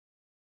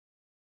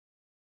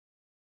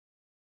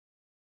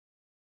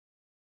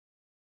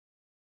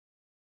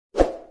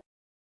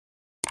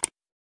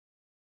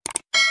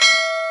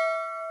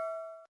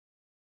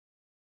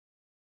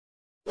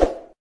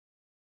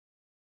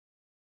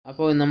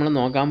അപ്പോൾ നമ്മൾ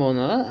നോക്കാൻ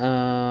പോകുന്നത്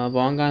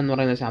വാങ്ക എന്ന്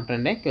പറയുന്ന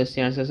ചാപ്റ്ററിൻ്റെ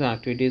ക്വസ്റ്റ്യൻ ആൻസേഴ്സും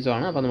ആക്ടിവിറ്റീസും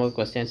ആണ്. അപ്പോൾ നമുക്ക്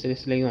ക്വസ്റ്റ്യൻ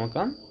ആൻസേഴ്സിലേക്ക്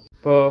നോക്കാം.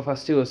 ഇപ്പോൾ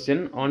first question,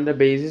 on the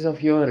basis of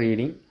your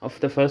reading of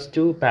the first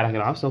 2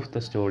 paragraphs of the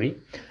story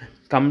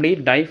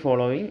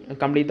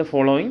complete the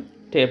following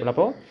table.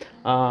 അപ്പോൾ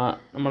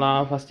നമ്മൾ ആ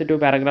ഫസ്റ്റ് 2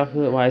 പാരഗ്രാഫ്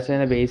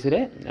വായിച്ചതിൻ്റെ ബേസിൽ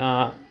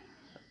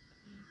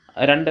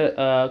 2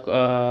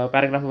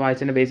 പാരഗ്രാഫ്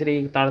വായിച്ചതിൻ്റെ ബേസിൽ ഈ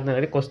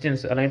താഴ്ന്ന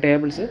ക്വസ്റ്റ്യൻസ് അല്ലെങ്കിൽ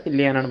ടേബിൾസ്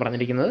ഫില്ല് ചെയ്യാനാണ്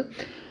പറഞ്ഞിരിക്കുന്നത്.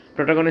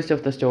 Protagonist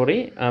of the story,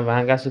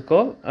 Vanka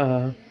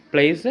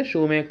plays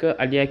shoemaker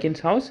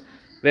Alyakin's house,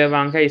 where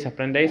Vanka is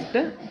apprenticed.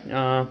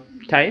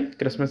 Time,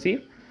 Christmas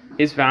Eve.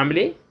 His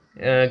family,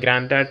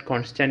 granddad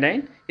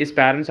Constantine. His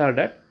parents are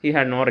dead. He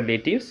had no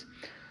relatives.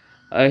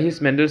 His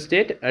mental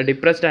state,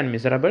 depressed and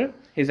miserable.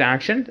 His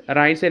action,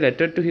 writes a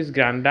letter to his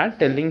granddad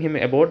telling him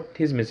about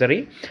his misery,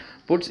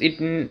 puts it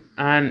in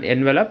an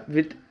envelope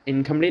with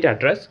incomplete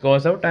address,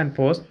 goes out and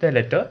posts the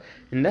letter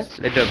in the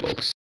letter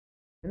box.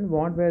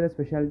 What were the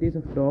specialities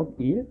of dog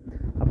eel?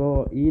 അപ്പോൾ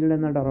eel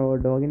എന്ന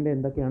ഡോഗിൻ്റെ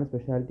എന്തൊക്കെയാണ്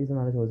specialities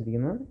എന്നാണ്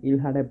ചോദിച്ചിരിക്കുന്നത്. Eel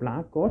had A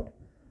black coat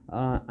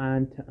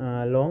and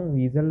long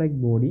visor like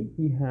body.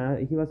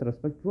 He was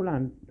respectful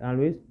and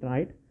always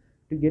tried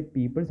to get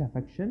people's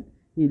affection.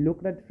 He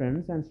looked at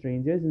friends and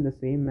strangers in the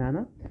same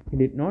manner. He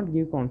did not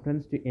give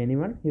confidence to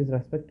anyone. His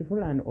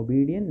respectful and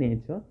obedient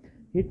nature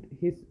hid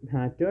his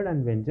hatred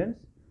and vengeance.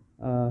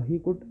 He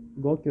could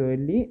go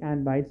quietly and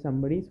bite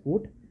somebody's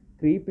foot,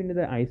 creep into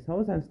the ice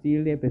house and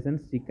steal a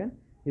peasant's chicken.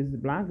 His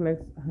black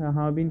legs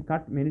have been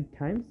cut many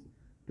times.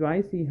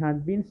 Twice he had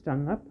been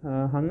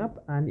hung up,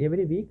 and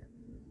every week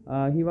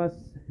he was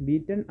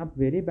beaten up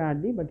very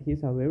badly, but he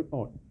survived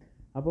all.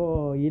 അപ്പോൾ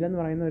ഈലെന്ന്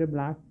പറയുന്ന ഒരു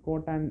black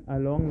coat and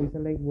long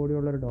visor like body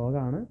ഉള്ളൊരു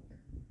ഡോഗാണ്.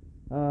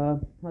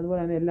 അതുപോലെ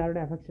തന്നെ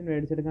എല്ലാവരുടെയും affection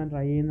മേടിച്ചെടുക്കാൻ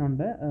try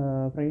ചെയ്യുന്നുണ്ട്.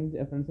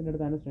 ഫ്രണ്ട്സിൻ്റെ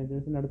അടുത്തായാലും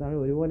സ്ട്രേഞ്ചേഴ്സിൻ്റെ അടുത്തായാലും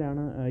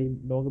ഒരുപോലെയാണ് ഈ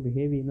ഡോഗ്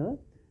ബിഹേവ് ചെയ്യുന്നത്.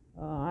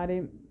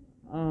 ആരെയും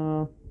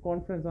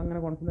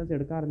കോൺഫിഡൻസ്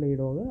എടുക്കാറില്ല ഈ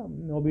ഡോഗ്.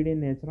 ഒബീഡിയൻ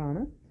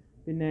നേച്ചറാണ്.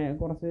 പിന്നെ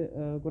കുറച്ച്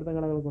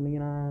കുരുത്തക്കടകളൊക്കെ ഉണ്ട്.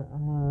 ഇങ്ങനെ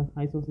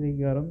ഐസ് ഹൗസിലേക്ക്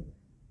കയറും,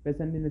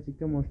 പെസൻറ്റിൻ്റെ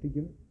ചിക്കൻ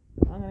മോഷ്ടിക്കും,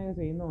 അങ്ങനെയൊക്കെ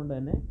ചെയ്യുന്നതുകൊണ്ട്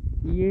തന്നെ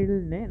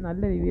ഈലിനെ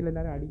നല്ല രീതിയിൽ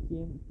എല്ലാവരും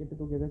അടിക്കുകയും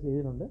കെട്ടിത്തൂക്കുകയൊക്കെ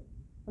ചെയ്തിട്ടുണ്ട്.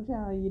 പക്ഷേ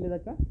ആ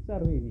ഈലിതൊക്കെ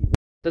സർവൈവ് ചെയ്യും.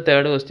 The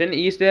third question,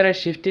 is there a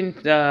shift in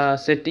the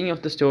setting of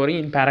the story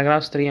in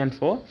paragraphs 3 and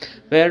 4?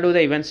 Where do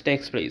the events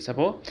takes place?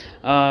 അപ്പോൾ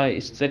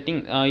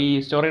സെറ്റിംഗ്, ഈ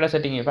സ്റ്റോറിയുടെ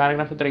സെറ്റിംഗ്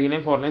പാരഗ്രാഫ്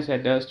 3ലെയും 4ലെയും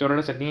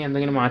സ്റ്റോറിയുടെ സെറ്റിംഗ്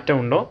എന്തെങ്കിലും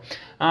മാറ്റമുണ്ടോ?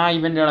 ആ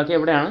ഇവൻറ്റുകളൊക്കെ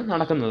എവിടെയാണ്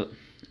നടക്കുന്നത്?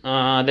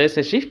 there is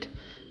a shift.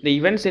 The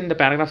events in the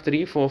paragraph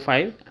 3, 4,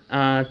 5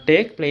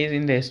 take place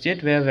in the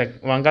estate where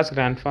Vanka's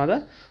grandfather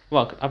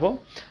worked. അപ്പോൾ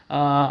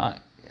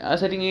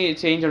setting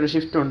change ഉണ്ട്,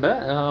 shift ഉണ്ട്.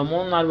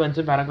 3, 4,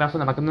 5 paragraph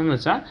നടക്കുന്നതെന്ന്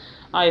വെച്ചാൽ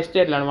ആ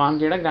എസ്റ്റേറ്റിലാണ്.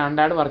 വാങ്കയുടെ ഗ്രാൻഡ്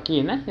ഡാഡ് വർക്ക്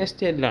ചെയ്യുന്ന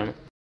എസ്റ്റേറ്റിലാണ്.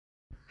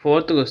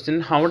 Fourth question,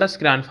 how does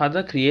grand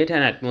father create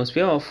an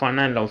atmosphere of fun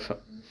and loafer?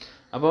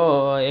 അപ്പോൾ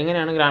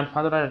എങ്ങനെയാണ് grand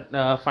father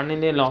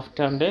ഫണ്ണിൻ്റെയും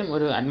ലോഫ്റ്ററിൻ്റെയും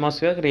ഒരു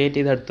അറ്റ്മോസ്ഫിയർ ക്രിയേറ്റ്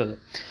ചെയ്തെടുത്തത്?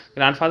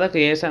 Grand father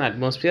creates an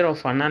atmosphere of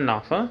fun and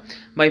loafer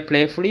by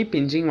പ്ലേഫുള്ളി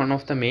pinching one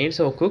of the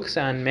maid's or cooks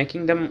and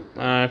making them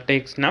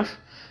take snuff.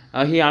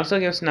 He also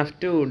gives snuff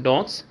to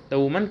dogs. The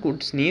woman could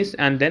sneeze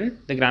and then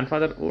the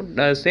grandfather would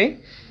say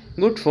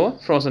good for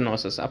frozen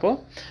noses. അപ്പോൾ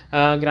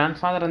grand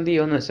father എന്ത്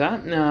ചെയ്യുമെന്ന് വെച്ചാൽ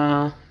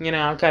ഇങ്ങനെ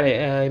ആൾക്കാരെ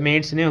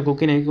മെയ്ഡ്സിനെയോ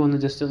കുക്കിനെയൊക്കെ ഒന്ന്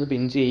just ഒന്ന്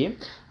pinch ചെയ്യും.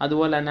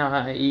 അതുപോലെ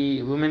തന്നെ ഈ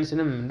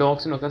വുമൻസിനും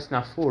ഡോഗ്സിനും ഒക്കെ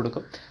സ്നഫ്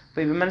കൊടുക്കും.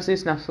 അപ്പോൾ ഈ വിമൻസ് ഈ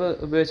സ്നഫ്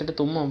ഉപയോഗിച്ചിട്ട്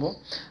തുമ്മുമ്പോൾ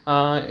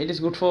it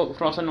is good for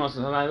frozen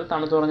noses, അതായത്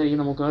തണുത്ത്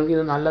പറഞ്ഞിരിക്കുന്ന മുക്കുകൾക്ക്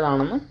ഇത്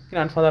നല്ലതാണെന്ന്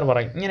ഗ്രാൻഡ് ഫാദർ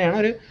പറയും. ഇങ്ങനെയാണ്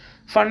ഒരു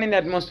ഫണ്ണിൻ്റെ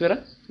അറ്റ്മോസ്ഫിയർ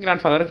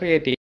ഗ്രാൻഡ് ഫാദർ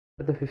ക്രിയേറ്റ് ചെയ്യും.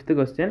 അടുത്ത fifth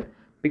question,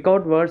 pick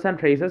out words and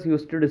phrases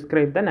used to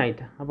describe the night.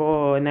 അപ്പോൾ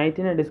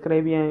നൈറ്റിനെ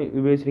ഡിസ്ക്രൈബ് ചെയ്യാൻ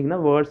ഉപയോഗിച്ചിരിക്കുന്ന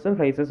വേർഡ്സും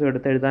ഫ്രേസസും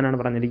എഴുതാനാണ്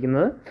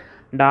പറഞ്ഞിരിക്കുന്നത്.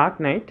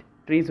 Dark night,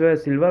 trees were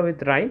silver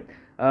with rime,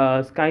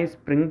 sky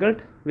sprinkled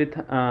with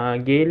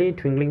gaily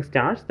twinkling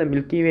stars, the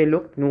Milky Way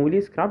looked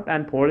newly scrubbed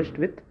and polished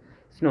with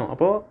snow.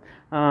 അപ്പോൾ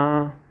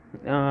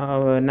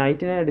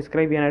നൈറ്റിനെ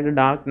describe ചെയ്യാനായിട്ട്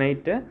dark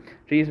night,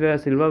 trees were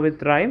silver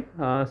with rime,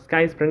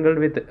 sky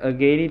sprinkled with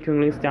gaily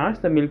twinkling stars,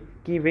 the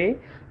Milky Way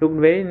looked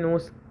very new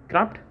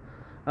scrubbed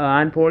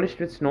and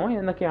polished with snow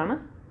എന്നൊക്കെയാണ്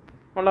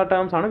ഉള്ള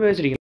ടേംസാണ്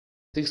ഉപയോഗിച്ചിരിക്കുന്നത്.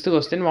 Sixth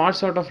question, what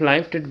sort of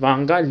life did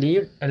Vanga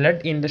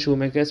lead in the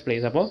ഷൂമേക്കേഴ്സ്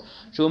place? അപ്പോൾ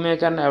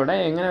ഷൂമേക്കറിൻ്റെ അവിടെ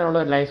എങ്ങനെയുള്ള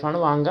ഒരു ലൈഫാണ്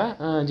Vanga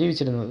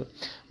ജീവിച്ചിരുന്നത്?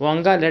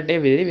 Vanga lead A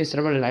very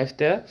miserable life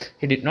there.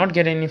 He did not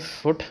get any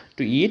food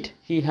to eat.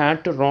 He had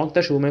to rock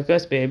the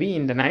ഷൂമേക്കേഴ്സ് baby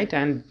in the night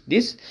and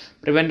this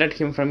prevented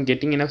him from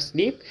getting enough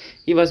sleep.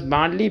 He was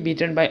badly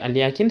beaten by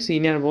അലിയാക്കിൻ.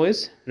 Senior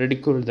boys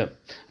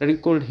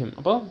ridiculed him.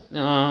 അപ്പോൾ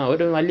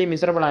ഒരു വലിയ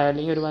മിസറബിളായ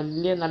അല്ലെങ്കിൽ ഒരു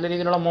വലിയ നല്ല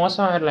രീതിയിലുള്ള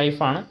മോശമായ ഒരു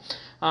ലൈഫാണ്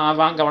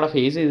വാങ്ക അവിടെ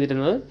ഫേസ്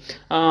ചെയ്തിരുന്നത്.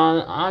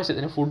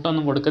 ആവശ്യത്തിന്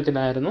ഫുഡൊന്നും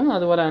കൊടുക്കത്തില്ലായിരുന്നു.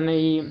 അതുപോലെ തന്നെ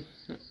ഈ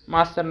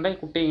മാസ്റ്ററിൻ്റെ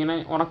കുട്ടി ഇങ്ങനെ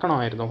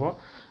ഉറക്കണമായിരുന്നു. അപ്പോൾ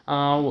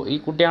ഈ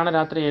കുട്ടിയാണ്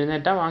രാത്രി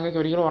എഴുന്നേറ്റാൽ വാങ്കയ്ക്ക്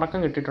ഒരിക്കലും ഉറക്കം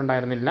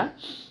കിട്ടിയിട്ടുണ്ടായിരുന്നില്ല.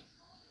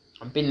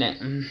 പിന്നെ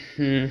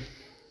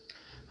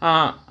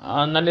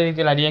നല്ല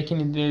രീതിയിൽ അരിയാക്കി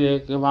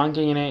വാങ്ക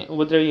ഇങ്ങനെ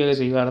ഉപദ്രവിക്കുകയൊക്കെ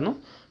ചെയ്യുമായിരുന്നു.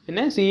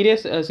 പിന്നെ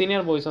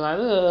സീനിയർ ബോയ്സ്,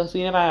 അതായത്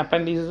സീനിയറായ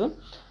അപ്രൻറ്റീസസും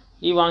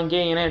ഈ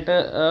വാങ്കയെ ഇങ്ങനെ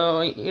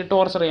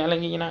ടോർച്ചർ ചെയ്യുക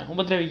അല്ലെങ്കിൽ ഇങ്ങനെ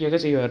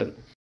ഉപദ്രവിക്കുകയൊക്കെ ചെയ്യുമായിരുന്നു.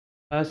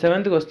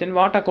 Seventh question,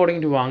 what according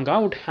to Vanka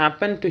would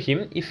happen to him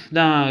if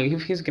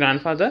his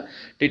grandfather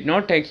did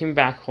not take him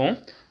back home?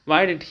 Why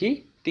did he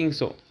think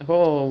so.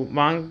 അപ്പോൾ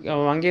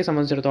വാങ്കയെ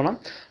സംബന്ധിച്ചിടത്തോളം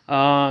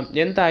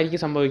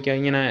എന്തായിരിക്കും സംഭവിക്കുക,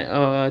 ഇങ്ങനെ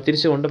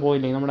തിരിച്ചു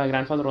കൊണ്ടുപോയില്ലെങ്കിൽ, നമ്മുടെ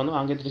ഗ്രാൻഡ് ഫാദർ വന്ന്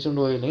വാങ്കയെ തിരിച്ചു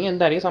കൊണ്ടുപോയില്ലെങ്കിൽ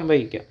എന്തായിരിക്കും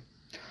സംഭവിക്കുക?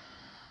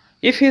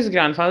 If his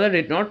grandfather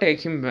did not take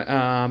him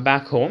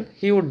back home,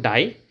 he would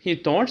die. He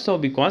thought so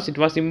because it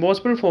was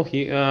impossible for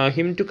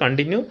him to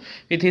continue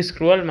with his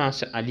cruel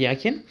master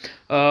Aliakin,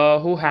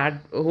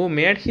 who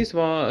made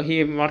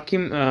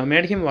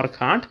him work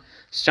hard,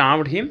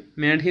 starved him,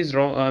 made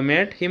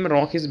him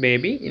rock his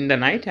baby in the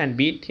night, and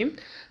beat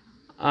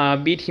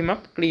him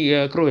up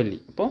cruelly.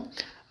 അപ്പോൾ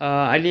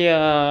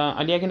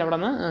അലിയാക്കിൻ്റെ അവിടെ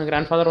നിന്ന്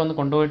grand father വന്ന്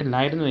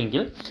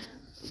കൊണ്ടുപോയിട്ടില്ലായിരുന്നുവെങ്കിൽ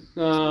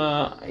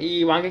ഈ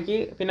വാങ്കയ്ക്ക്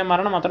പിന്നെ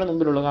മരണം മാത്രമേ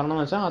മുമ്പിലുള്ളൂ. കാരണം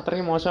എന്ന് വെച്ചാൽ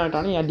അത്രയും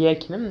മോശമായിട്ടാണ് ഈ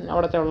അലിയാക്കിനും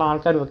അവിടുത്തെ ഉള്ള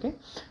ആൾക്കാരുമൊക്കെ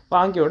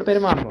വാങ്കയോട്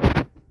പെരുമാറുന്നത്.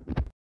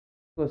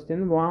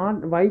 Question,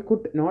 Y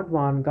could not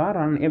Vanga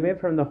run away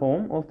from the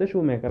home of the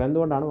shoe maker?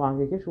 എന്തുകൊണ്ടാണ്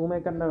വാങ്കയ്ക്ക് ഷൂ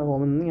മേക്കറിൻ്റെ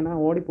ഹോമിൽ നിന്ന് ഇങ്ങനെ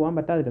ഓടിപ്പോകാൻ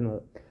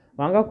പറ്റാതിരുന്നത്?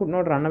 Vanga could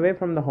not run away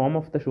from the home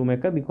of the shoe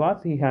maker because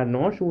he had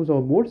no shoes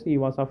or boots. He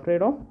was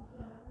afraid of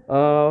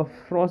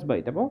frost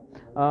byte. അപ്പോൾ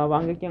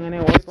വാങ്കയ്ക്ക് അങ്ങനെ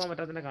ഓടിപ്പോകാൻ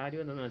പറ്റാത്തതിൻ്റെ കാര്യം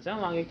എന്താണെന്ന് വെച്ചാൽ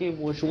വാങ്കയ്ക്ക്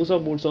ഷൂസോ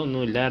ബൂട്ട്സോ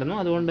ഒന്നും ഇല്ലായിരുന്നു.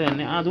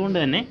 അതുകൊണ്ട്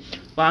തന്നെ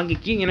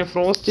വാങ്കയ്ക്ക് ഇങ്ങനെ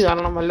ഫ്രോസ്റ്റ്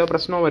കാരണം വല്ല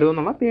പ്രശ്നമോ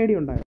വരുമെന്നുള്ള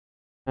പേടിയുണ്ടായിരുന്നു.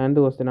 ആൻഡ്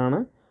ക്വസ്റ്റ്യൻ ആണ്,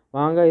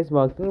 Vanga is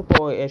working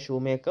for A shoe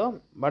maker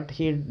but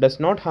he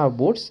does not have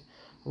boots.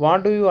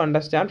 What do you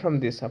understand from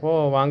this? അപ്പോൾ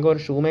വാങ്ക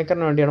ഒരു ഷൂ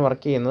മേക്കറിന് വേണ്ടിയാണ്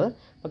വർക്ക് ചെയ്യുന്നത്,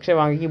 പക്ഷേ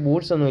വാങ്കയ്ക്ക്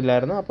ബൂട്ട്സ് ഒന്നും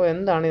ഇല്ലായിരുന്നു. അപ്പോൾ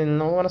എന്താണ് ഇതിൽ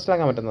നമുക്ക്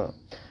മനസ്സിലാക്കാൻ പറ്റുന്നത്?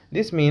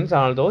 This means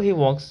although he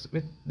works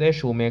with the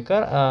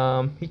shoemaker,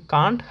 he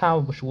can't have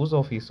shoes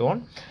of his own.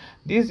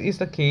 This is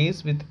the case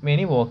with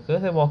many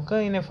workers. A worker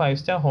in a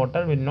 5-star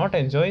hotel will not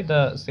enjoy the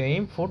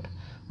same food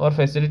or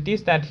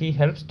facilities that he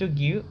helps to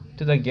give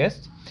to the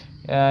guests.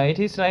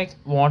 It is like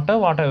water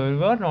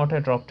everywhere, not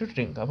a drop to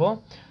drink. അപ്പോൾ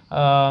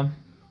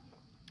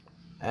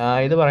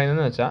ഇത്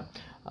പറയുന്നതെന്ന് വെച്ചാൽ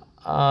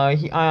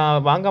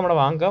നമ്മുടെ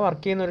Vanga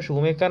work ചെയ്യുന്ന ഒരു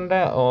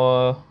ഷൂമേക്കറിൻ്റെ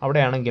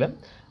അവിടെയാണെങ്കിലും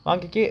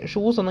വാങ്കയ്ക്ക്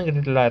shoes ഒന്നും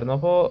കിട്ടിയിട്ടില്ലായിരുന്നു.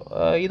 അപ്പോൾ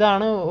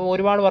ഇതാണ്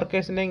ഒരുപാട്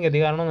വർക്കേഴ്സിൻ്റെയും ഗതി.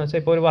 കാരണം എന്ന് വെച്ചാൽ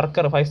ഇപ്പോൾ ഒരു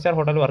വർക്കർ 5-സ്റ്റാർ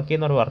ഹോട്ടലിൽ വർക്ക്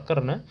ചെയ്യുന്ന ഒരു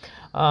വർക്കറിന്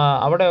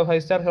അവിടെ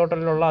 5-സ്റ്റാർ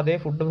ഹോട്ടലിലുള്ള അതേ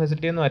ഫുഡും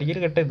ഫെസിലിറ്റിയൊന്നും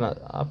ആയിരിക്കും കിട്ടുന്നത്.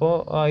 അപ്പോൾ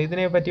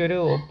ഇതിനെ പറ്റി ഒരു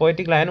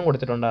പോയറ്റിക് ലൈനും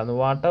കൊടുത്തിട്ടുണ്ടായിരുന്നു,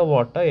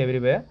 water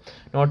everywhere,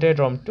 not A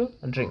drop to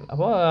drink.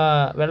 അപ്പോൾ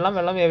വെള്ളം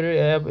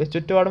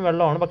ചുറ്റുപാടും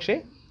വെള്ളമാണ്, പക്ഷേ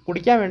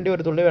കുടിക്കാൻ വേണ്ടി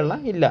ഒരു തുള്ളി വെള്ളം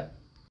ഇല്ല.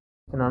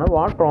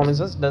 What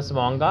promises does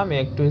Vanka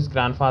make to his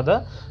grandfather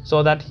so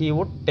that he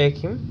would take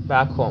him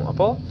back home?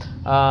 അപ്പോൾ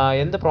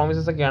എന്ത്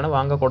പ്രോമിസസ് ഒക്കെയാണ്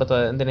വാങ്ക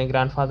കൊടുത്തത് എന്തിന്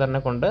ഗ്രാൻഡ്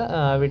ഫാദറിനെ കൊണ്ട്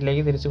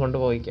വീട്ടിലേക്ക് തിരിച്ചു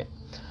കൊണ്ടുപോയിക്കാൻ?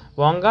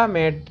 Vanga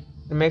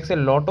makes a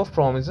lot of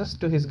promises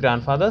to his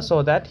grandfather so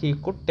that he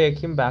could take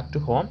him back to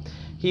home.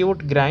 He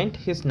would grind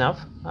his snuff,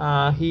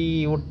 he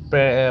would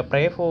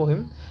pray for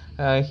him,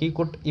 he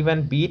could even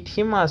beat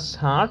him as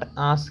hard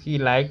as he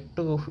liked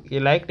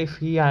if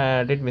he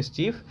did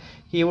mischief.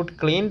 He would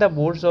clean the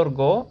boots or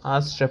go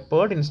as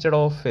shepherd instead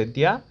of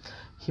Vedya.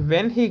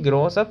 When he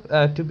grows up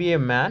to be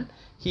a man,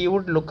 he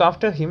would look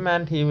after him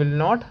and he will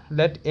not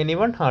let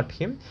anyone hurt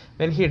him.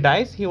 When he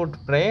dies, he would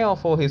pray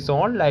for his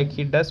soul like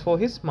he does for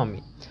his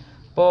mummy.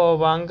 അപ്പോൾ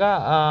Vanga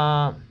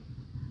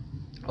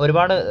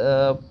ഒരുപാട്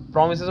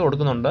promises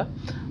കൊടുക്കുന്നുണ്ട്.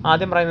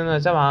 ആദ്യം പറയുന്നതെന്ന്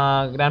വെച്ചാൽ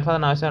grand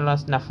ഫാദറിന് ആവശ്യമുള്ള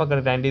സ്നഫൊക്കെ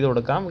grind ചെയ്ത്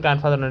കൊടുക്കാം,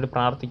 grand ഫാദറിന് വേണ്ടി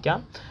പ്രാർത്ഥിക്കാം,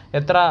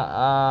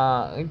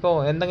 ഇപ്പോൾ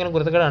എന്തെങ്കിലും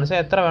കുരുത്തക്കേട്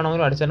കാണിച്ചാൽ എത്ര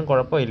വേണമെങ്കിലും അടിച്ചാലും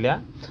കുഴപ്പമില്ല.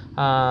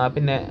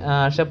 പിന്നെ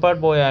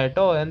ഷെപ്പേർഡ് ബോയ്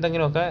ആയിട്ടോ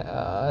എന്തെങ്കിലുമൊക്കെ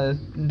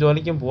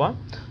ജോലിക്കും പോവാം.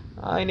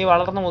 ഇനി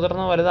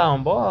മുതിർന്ന്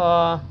വലുതാകുമ്പോൾ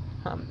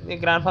ഈ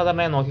ഗ്രാൻഡ്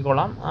ഫാദറിനെ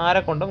നോക്കിക്കൊള്ളാം,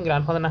 ആരെ കൊണ്ടും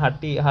ഗ്രാൻഡ് ഫാദറിനെ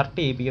ഹർട്ട്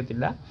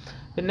ചെയ്യിപ്പിക്കത്തില്ല.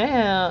 പിന്നെ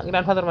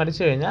ഗ്രാൻഡ് ഫാദർ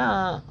മരിച്ചു കഴിഞ്ഞാൽ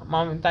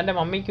തൻ്റെ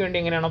മമ്മിക്ക് വേണ്ടി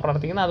എങ്ങനെയാണോ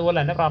പ്രാർത്ഥിക്കുന്നത് അതുപോലെ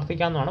തന്നെ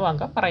പ്രാർത്ഥിക്കാമെന്നാണ്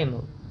വാങ്ക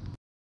പറയുന്നത്.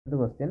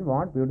 Question,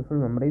 what beautiful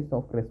memories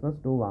of Christmas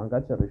do Vanga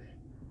cherish?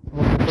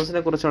 അപ്പോൾ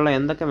ക്രിസ്മസിനെ കുറിച്ചുള്ള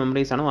എന്തൊക്കെ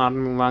മെമ്മറീസാണ്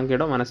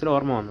വാങ്കയുടെ മനസ്സിൽ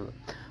ഓർമ്മ വന്നത്?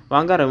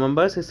 Vanga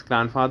remembers his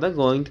grand father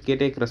going to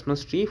get A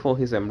Christmas tree for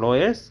his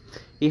employers.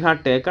 He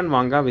had taken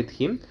Vanga with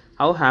him.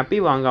 How happy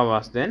Vanga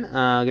was then.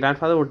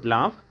 Grand father would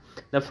laugh.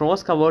 The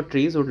frost-covered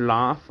trees would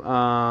laugh.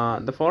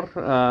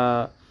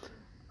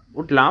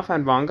 Would laugh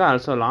and Vanka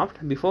also laughed.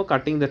 Before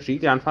cutting the tree,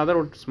 grandfather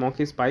would smoke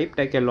his pipe,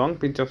 take a long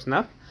pinch of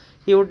snuff.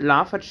 He would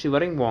laugh at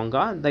shivering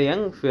Vanka. The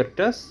young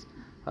fetus,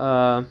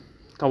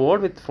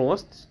 covered with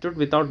frost, stood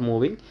without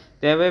moving.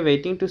 They were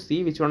waiting to see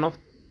which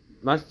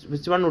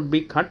one would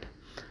be cut.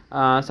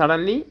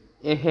 Suddenly,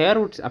 a hair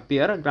would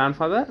appear.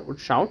 Grandfather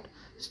would shout,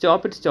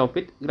 "Stop it! Stop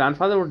it!"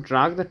 Grandfather would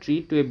drag the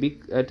tree to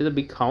the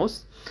big house.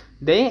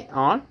 They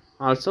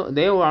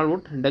all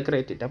would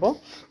decorate it. അപ്പോൾ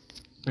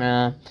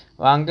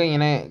Vanga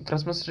ഇങ്ങനെ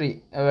Christmas tree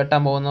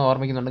വെട്ടാൻ പോകുന്ന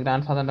ഓർമ്മിക്കുന്നുണ്ട്.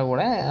 Grand ഫാദറിൻ്റെ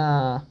കൂടെ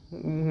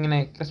ഇങ്ങനെ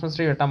Christmas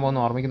tree വെട്ടാൻ പോകുന്ന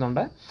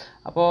ഓർമ്മിക്കുന്നുണ്ട്.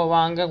 അപ്പോൾ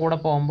Vanga കൂടെ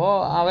പോകുമ്പോൾ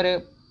അവർ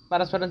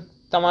പരസ്പരം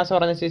തമാശ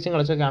പറഞ്ഞ് ചിരിച്ചും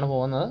കളിച്ചൊക്കെയാണ്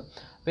പോകുന്നത്.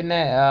 പിന്നെ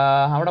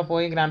അവിടെ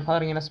പോയി ഗ്രാൻഡ്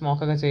ഫാദർ ഇങ്ങനെ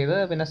സ്മോക്കൊക്കെ ചെയ്ത്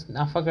പിന്നെ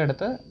സ്നഫൊക്കെ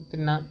എടുത്ത്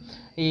പിന്നെ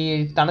ഈ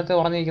തണുത്ത്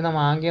ഉറഞ്ഞിരിക്കുന്ന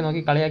മാങ്കയെ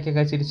നോക്കി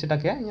കളിയാക്കിയൊക്കെ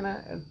ചിരിച്ചിട്ടൊക്കെ ഇങ്ങനെ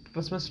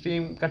ക്രിസ്മസ് ട്രീ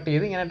കട്ട്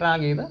ചെയ്ത് ഇങ്ങനെ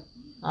ഡ്രാഗ് ചെയ്ത്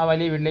ആ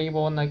വലിയ വീട്ടിലേക്ക്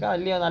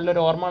പോകുന്നതൊക്കെ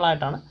നല്ലൊരു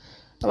ഓർമ്മകളായിട്ടാണ്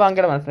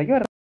വാങ്കയുടെ മനസ്സിലേക്ക്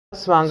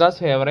വരുന്നത്. വാങ്കാസ്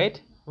favourite.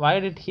 Why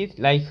did he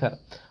like her?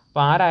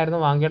 അപ്പോൾ ആരായിരുന്നു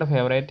വാങ്കയുടെ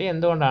ഫേവറേറ്റ്?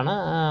 എന്തുകൊണ്ടാണ്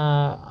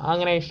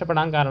അങ്ങനെ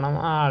ഇഷ്ടപ്പെടാൻ കാരണം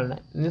ആ ആളിനെ?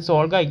 Miss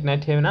Olga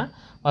ഇഗ്നാറ്റിയേവ്ന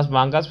was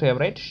വാങ്കാസ്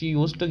favourite. She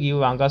use to give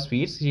Vanga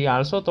sweets. She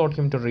also thought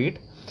him to read.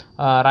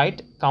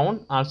 Right,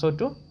 count also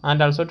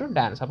to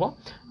dance. അപ്പോൾ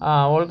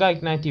ഓൾഗ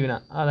ഇഗ്നാറ്റീവിന,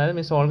 അതായത്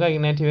മിസ് ഓൾഗ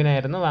ഇഗ്നാറ്റീവിന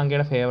ആയിരുന്നു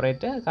വാങ്കയുടെ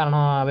ഫേവറേറ്റ്.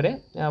 കാരണം അവർ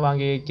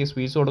വാങ്കയ്ക്ക്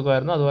സ്വീറ്റ്സ്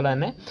കൊടുക്കുമായിരുന്നു. അതുപോലെ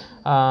തന്നെ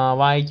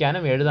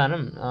വായിക്കാനും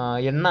എഴുതാനും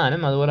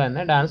എണ്ണാനും അതുപോലെ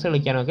തന്നെ ഡാൻസ്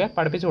കളിക്കാനും ഒക്കെ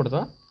പഠിപ്പിച്ചു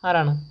കൊടുത്തത്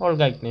ആരാണ്?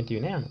 Olga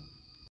ഇഗ്നാറ്റീവിനെയാണ്.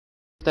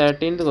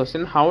 13th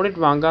question, how did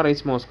Vanka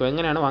reach Moscow?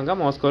 എങ്ങനെയാണ് വാങ്ക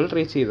മോസ്കോയിൽ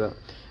റീച്ച് ചെയ്തത്?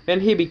 When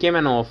he became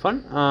an orphan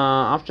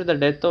after the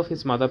death of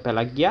his mother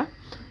Pelagia,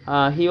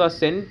 he was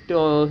sent to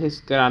his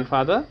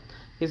grandfather.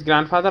 His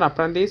grandfather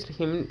apprenticed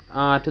him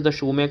to the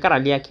shoemaker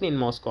Alyakin in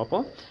Moscow.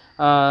 അപ്പോൾ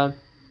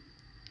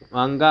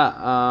Vanga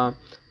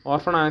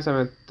orphan ആയ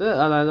സമയത്ത്,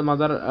 അതായത്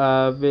mother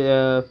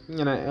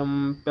ഇങ്ങനെ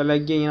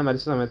പെലഗ്യ ഇങ്ങനെ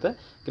മരിച്ച സമയത്ത്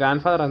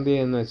grand father എന്ത്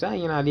ചെയ്യുമെന്ന് വെച്ചാൽ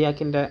ഇങ്ങനെ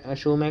അലിയാക്കിൻ്റെ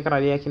ഷൂമേക്കർ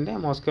അലിയാക്കിൻ്റെ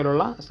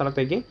മോസ്കോയിലുള്ള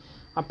സ്ഥലത്തേക്ക്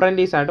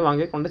അപ്രൻറ്റീസായിട്ട്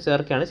വാങ്കയെ കൊണ്ട്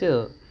ചേർക്കുകയാണ്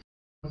ചെയ്തത്.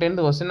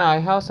 14th question, I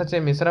have such a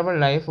miserable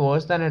life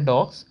worse than a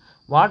dog's.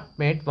 What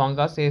made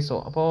Vanka say so?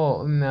 അപ്പോൾ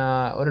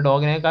ഒരു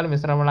ഡോഗിനേക്കാൾ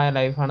മിസറബിളായ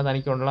ലൈഫാണ്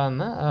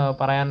തനിക്കുള്ളതെന്ന്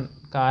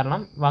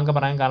വാങ്ക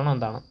പറയാൻ കാരണം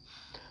എന്താണ്?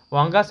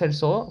 Vanka said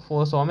so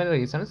for so many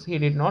reasons. He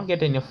did not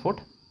get enough food.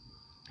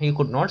 He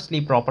could not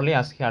sleep properly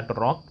as he had to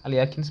rock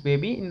Alyakin's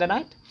baby in the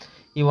night.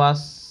 He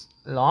was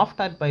laughed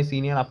at by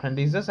senior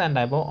apprentices and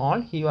above all,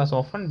 he was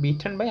often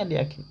beaten by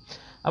Alyakin.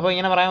 അപ്പോൾ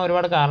ഇങ്ങനെ പറയാൻ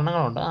ഒരുപാട്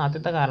കാരണങ്ങളുണ്ട്.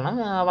 ആദ്യത്തെ കാരണം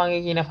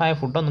വാങ്കയ്ക്ക് ഇനഫായ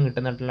ഫുഡൊന്നും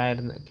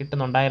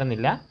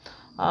കിട്ടുന്നുണ്ടായിരുന്നില്ല.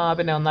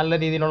 പിന്നെ നല്ല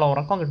രീതിയിലുള്ള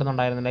ഉറക്കം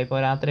കിട്ടുന്നുണ്ടായിരുന്നില്ല. ഇപ്പോൾ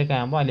രാത്രിയൊക്കെ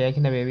ആകുമ്പോൾ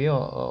അലിയാക്കിൻ്റെ ബേബിയോ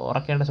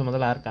ഉറക്കേണ്ട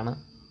ചുമതല ആർക്കാണ്?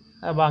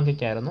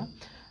 വാങ്കയ്ക്കായിരുന്നു.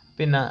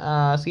 പിന്നെ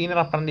സീനിയർ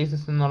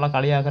അപ്രൻറ്റീസസ് എന്നുള്ള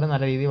കളിയാക്കൽ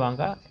നല്ല രീതിയിൽ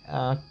വാങ്ക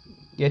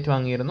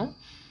ഏറ്റുവാങ്ങിയിരുന്നു.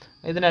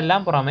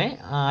 ഇതിനെല്ലാം പുറമെ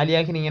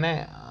അലിയാക്കിന് ഇങ്ങനെ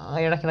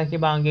ഇടയ്ക്കിടയ്ക്ക്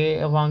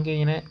വാങ്ക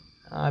ഇങ്ങനെ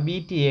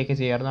ബീറ്റ് ചെയ്യുകയൊക്കെ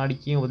ചെയ്യുമായിരുന്നു,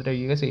 അടിക്കുകയും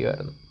ഉപദ്രവിക്കുകയൊക്കെ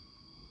ചെയ്യുമായിരുന്നു.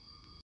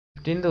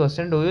 15th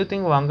question, do you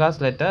think Vanka's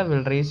letter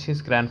will reach his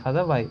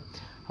grandfather? Why?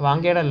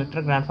 വാങ്കയുടെ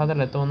letter grand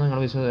ഫാദറിൽ എത്തുമെന്ന് നിങ്ങൾ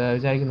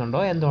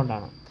വിചാരിക്കുന്നുണ്ടോ?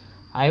 എന്തുകൊണ്ടാണ്?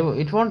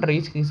 It won't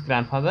reach his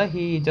grandfather.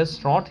 He just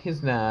wrote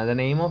the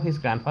name of his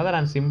grandfather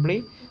and simply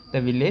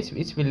the village,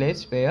 which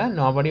village where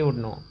nobody would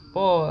know.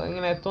 അപ്പോൾ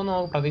ഇങ്ങനെ എത്തുമെന്ന്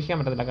നമുക്ക് പ്രതീക്ഷിക്കാൻ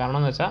പറ്റത്തില്ല. കാരണം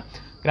എന്ന് വെച്ചാൽ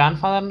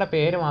ഗ്രാൻഡ് ഫാദറിൻ്റെ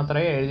പേര്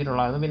മാത്രമേ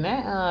എഴുതിയിട്ടുള്ളായിരുന്നു, പിന്നെ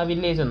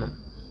വില്ലേജ് ഒന്നും,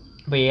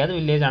 അപ്പോൾ ഏത്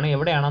വില്ലേജാണ്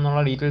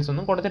എവിടെയാണെന്നുള്ള ഡീറ്റെയിൽസ്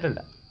ഒന്നും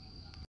കൊടുത്തിട്ടില്ല.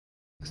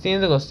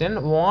 16th question,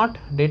 what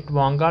did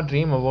Vanka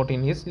dream about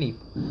in his sleep?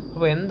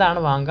 അപ്പോൾ എന്താണ്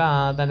വാങ്ക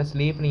തൻ്റെ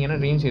സ്ലീപ്പിൽ ഇങ്ങനെ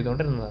ഡ്രീം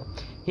ചെയ്തുകൊണ്ടിരുന്നത്?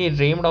 He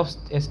dreamed of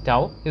a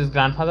stove. His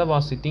grandfather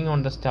was sitting on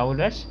the stove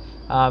ledge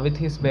with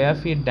his bare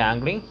feet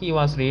dangling. He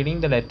was reading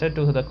the letter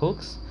to the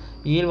cooks.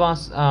 Eel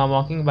was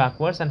walking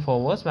backwards and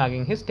forwards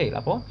wagging his tail.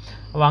 അപ്പോൾ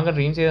Vanga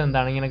dream ചെയ്തത്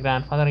എന്താണ്? ഇങ്ങനെ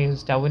grand father ഈ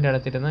സ്റ്റൗവിൻ്റെ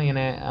അടുത്തിരുന്ന്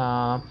ഇങ്ങനെ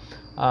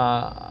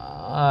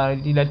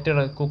ഈ letter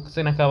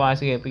കുക്സിനൊക്കെ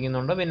വായിച്ച്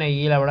കേൾപ്പിക്കുന്നുണ്ട്. പിന്നെ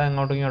ഈൽ അവിടെ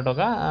അങ്ങോട്ടും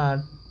ഇങ്ങോട്ടൊക്കെ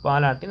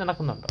പാലാട്ടി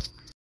നടക്കുന്നുണ്ട്.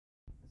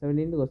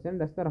 17th question,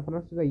 does the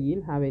reference to the eel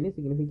have any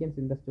significance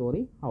in the story?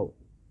 How?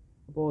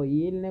 അപ്പോൾ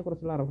ഈലിനെ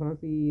കുറിച്ചുള്ള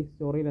റെഫറൻസ് ഈ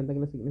സ്റ്റോറിയിൽ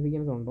എന്തെങ്കിലും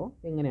സിഗ്നിഫിക്കൻസ് ഉണ്ടോ?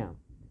 എങ്ങനെയാണ്?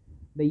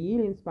 The eel,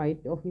 in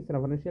spite of his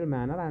reverential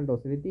manner and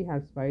docility,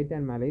 had spite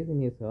and malice in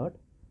his heart.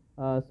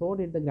 So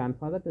did the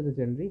grandfather to the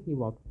gentry he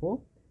worked for.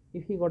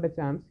 If he got a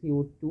chance, he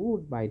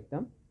would bite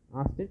them.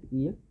 Asked it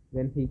eel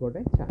when he got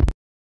a chance.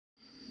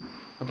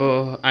 അപ്പോൾ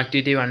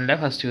activity 1ലെ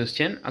first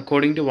question,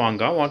 according to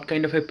Vanga, what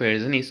kind of A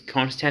person is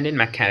Konstantin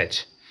മക്കാരജ്?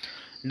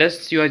 Does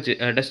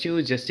you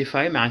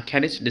justify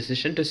Macarich's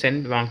decision to send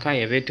Vanka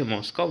away to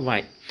Moscow? Why?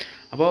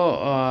 അപ്പോൾ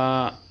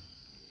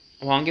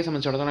വാങ്കയെ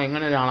സംബന്ധിച്ചിടത്തോളം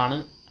എങ്ങനെ ഒരാളാണ്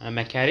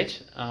മെക്കാരിച്ച്?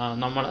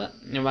 നമ്മൾ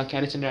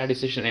മെക്കാരിച്ചിൻ്റെ ആ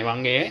ഡിസിഷനെ,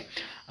 വാങ്കയെ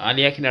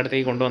അലിയാക്കിൻ്റെ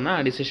അടുത്തേക്ക് കൊണ്ടുവന്ന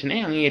ആ ഡിസിഷനെ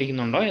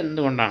അംഗീകരിക്കുന്നുണ്ടോ?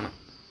 എന്തുകൊണ്ടാണ്?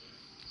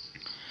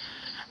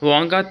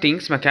 Vanka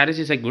thinks Makarich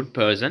is a good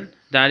person.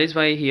 That is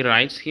why he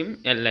writes him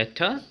a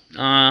letter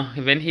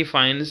when he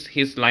finds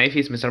his life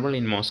is miserable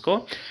in Moscow.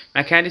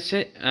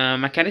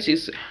 Makarich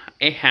is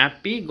a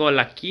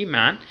happy-go-lucky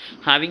man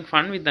having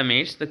fun with the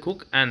maids, the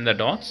cook and the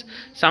dogs.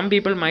 Some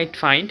people might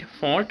find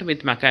fault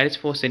with Makarich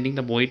for sending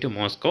the boy to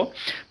Moscow,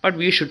 but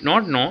we should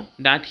not know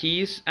that he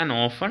is an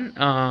orphan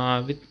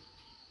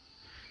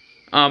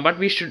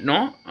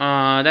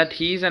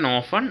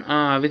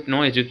with no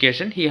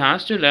education. He has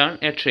to learn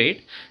a trade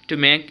to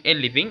make a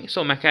living. So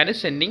Makarich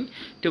sending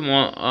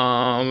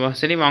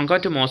Vanka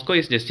to Moscow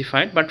is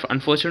justified, but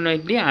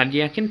unfortunately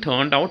Alyakin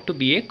turned out to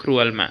be a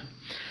cruel man.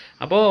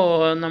 അപ്പോൾ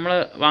നമ്മൾ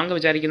Vanga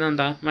വിചാരിക്കുന്നത്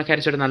എന്താ?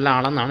 മക്കാരിച്ചൊരു നല്ല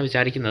ആളെന്നാണ്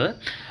വിചാരിക്കുന്നത്.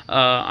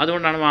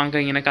 അതുകൊണ്ടാണ് Vanga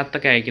ഇങ്ങനെ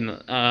കത്തൊക്കെ അയക്കുന്നത്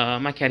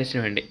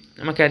മക്കാരിച്ചിന് വേണ്ടി,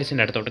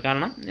 മക്കാരിച്ചിൻ്റെ അടുത്തോട്ട്.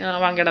 കാരണം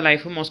വാങ്കയുടെ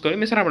ലൈഫ് മോസ്കോയിൽ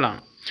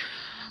മിസറബിളാണ്.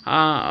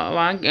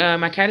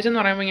 മക്കാരിച്ച്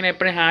എന്ന് പറയുമ്പോൾ ഇങ്ങനെ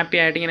എപ്പോഴും ഹാപ്പി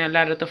ആയിട്ട് ഇങ്ങനെ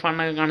എല്ലാവരുടെ അടുത്ത്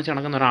ഫണ്ണൊക്കെ കാണിച്ച്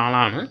നടക്കുന്ന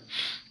ഒരാളാണ്.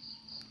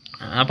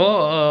 അപ്പോൾ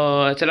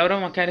ചിലവർ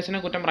മക്കാരിച്ചിനെ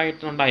കുറ്റം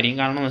പറയുന്നുണ്ടായിരിക്കും.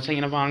 കാരണം എന്ന് വെച്ചാൽ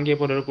ഇങ്ങനെ വാങ്കിയെ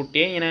പോലെ ഒരു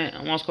കുട്ടിയെ ഇങ്ങനെ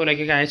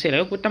മോസ്കോയിലേക്കൊക്കെ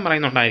അയച്ചതിൽ കുറ്റം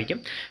പറയുന്നുണ്ടായിരിക്കും.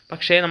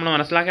 പക്ഷേ നമ്മൾ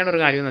മനസ്സിലാക്കേണ്ട ഒരു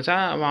കാര്യം എന്ന്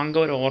വെച്ചാൽ വാങ്ക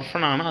ഒരു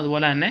ഓർഫണാണ്.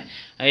 അതുപോലെ തന്നെ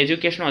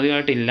എഡ്യൂക്കേഷനും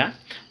അധികമായിട്ടില്ല.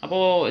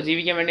 അപ്പോൾ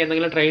ജീവിക്കാൻ വേണ്ടി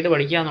എന്തെങ്കിലും ട്രേഡ്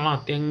പഠിക്കുക എന്നുള്ള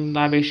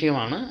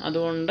അത്യന്താപേക്ഷികമാണ്.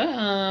 അതുകൊണ്ട്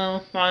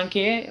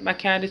വാങ്കയെ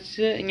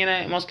മക്കാരിച്ച് ഇങ്ങനെ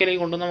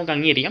മോസ്കോയിലേക്ക് കൊണ്ടുവന്ന് നമുക്ക്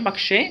അംഗീകരിക്കാം.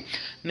 പക്ഷേ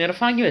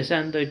നിർഭാഗ്യം വെച്ചാൽ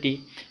എന്ത് പറ്റി?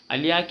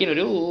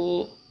 അലിയാക്കിനൊരു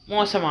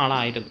മോശം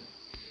ആളായിരുന്നു.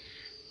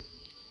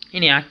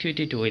 ഇനി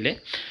ആക്ടിവിറ്റി 2ൽ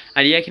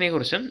അലിയാക്കിനെ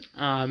കുറിച്ചും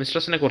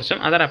മിസ്ട്രസിനെ കുറിച്ചും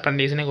അതർ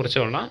അപ്രൻറ്റീസിനെ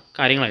കുറിച്ചുള്ള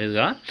കാര്യങ്ങൾ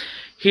എഴുതുക.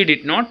 He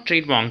did not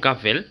treat Vanka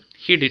well.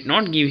 He did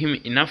not give him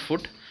enough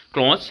food.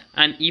 clothes,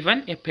 and even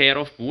a pair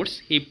of boots.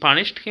 He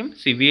punished him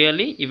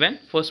severely even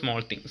for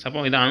small things.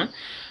 അപ്പോൾ ഇതാണ്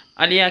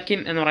അലിയാക്കിൻ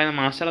എന്ന് പറയുന്ന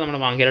മാസ്റ്റർ നമ്മുടെ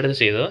വാങ്കയുടെ അടുത്ത്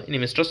ചെയ്തത്. ഇനി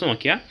മിസ്ട്രസ്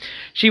നോക്കിയാൽ,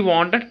 she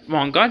wanted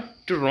Vanka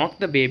to rock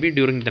the baby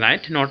during the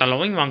night, not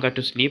allowing Vanka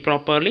to sleep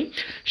properly.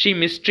 She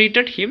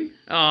mistreated him.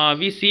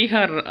 We see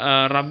her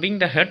rubbing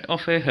the head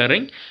of a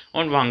herring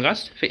on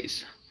Vanka's face.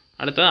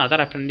 അടുത്തത് other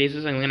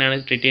apprentices എങ്ങനെയാണ്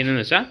treat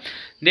ചെയ്യുന്നതെന്ന് വെച്ചാൽ,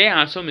 they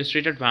also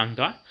mistreated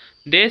Vanka.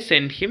 They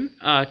sent him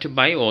to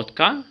buy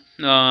vodka.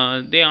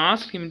 They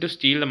asked him to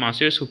steal the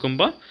master's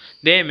cucumber.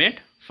 They made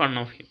fun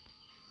of him.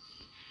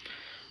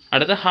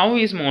 അടുത്ത, how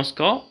is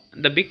Moscow,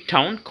 the big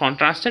town,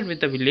 contrasted with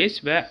the village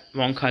where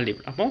Vanka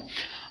lived. അപ്പോൾ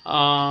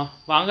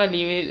Vanga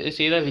leave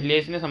ചെയ്ത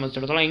വില്ലേജിനെ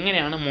സംബന്ധിച്ചിടത്തോളം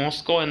എങ്ങനെയാണ്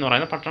Moscow എന്ന്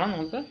പറയുന്ന പട്ടണം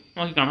നമുക്ക്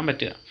നോക്കിക്കാണാൻ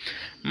പറ്റുക.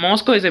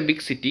 Moscow is a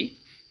big city.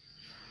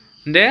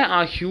 There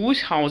are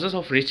huge houses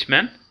of rich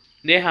men.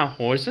 They have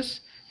horses,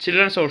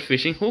 children sold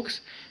fishing hooks,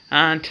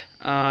 and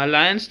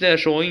lions there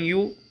showing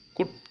you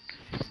could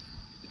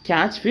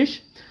catch fish.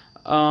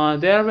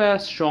 There were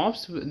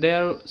shops. They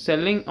are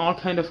selling all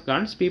kind of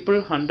guns. People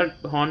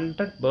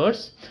hunted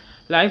birds.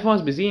 Life was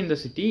busy in the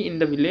city. In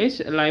the village,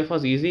 life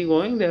was easy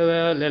going. There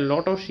were a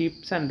lot of sheep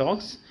and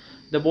dogs.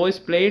 The boys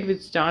played with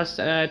stars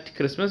at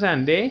Christmas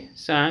and they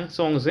sang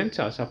songs in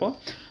church. അപ്പോൾ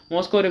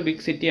Moscow ഒരു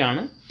big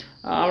സിറ്റിയാണ്.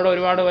 അവിടെ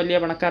ഒരുപാട് വലിയ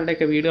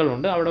പണക്കാരുടെയൊക്കെ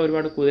വീടുകളുണ്ട്. അവിടെ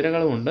ഒരുപാട്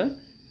കുതിരകളുമുണ്ട്.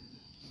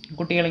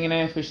 കുട്ടികളിങ്ങനെ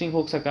phishing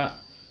ഹൂക്സൊക്കെ,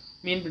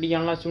 മീൻ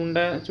പിടിക്കാനുള്ള ചൂണ്ട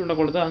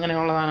കൊളുത്ത്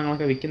അങ്ങനെയുള്ള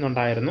സാധനങ്ങളൊക്കെ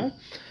വിൽക്കുന്നുണ്ടായിരുന്നു.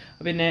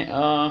 പിന്നെ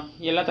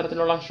എല്ലാ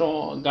തരത്തിലുള്ള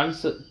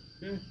ഗൺസ്,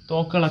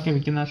 തോക്കുകളൊക്കെ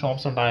വിൽക്കുന്ന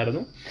ഷോപ്സ്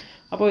ഉണ്ടായിരുന്നു.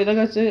 അപ്പോൾ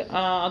ഇതൊക്കെ വെച്ച്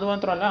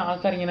അതുമാത്രമല്ല,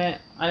 ആൾക്കാരിങ്ങനെ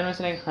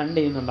അനിമൽസിനെ ഹണ്ട്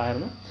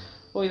ചെയ്യുന്നുണ്ടായിരുന്നു.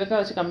 അപ്പോൾ ഇതൊക്കെ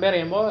വെച്ച് കമ്പയർ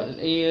ചെയ്യുമ്പോൾ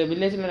ഈ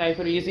വില്ലേജിലെ ലൈഫ്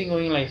ഒരു ഈസി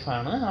ഗോയിങ്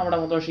ലൈഫാണ്. അവിടെ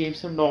മൊത്തം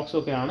ഷീപ്സും ഡോഗ്സും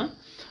ഒക്കെയാണ്.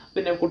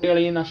 പിന്നെ കുട്ടികൾ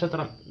ഈ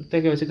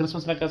നക്ഷത്രത്തൊക്കെ വെച്ച്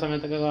ക്രിസ്മസിലൊക്കെ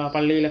സമയത്തൊക്കെ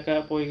പള്ളിയിലൊക്കെ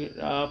പോയി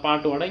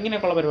പാട്ട് പാടുക,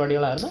 ഇങ്ങനെയൊക്കെയുള്ള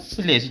പരിപാടികളായിരുന്നു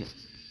വില്ലേജിൽ.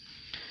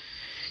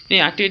 ഇനി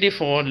ആക്ടിവിറ്റി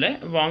 4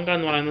 വാങ്ക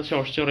എന്ന് പറയുന്ന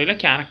short സ്റ്റോറിയിലെ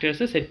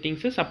characters,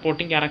 settings,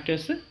 supporting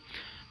characters,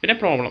 പിന്നെ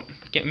പ്രോബ്ലം.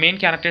 മെയിൻ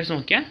ക്യാരക്ടേഴ്സ്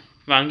നോക്കിയാൽ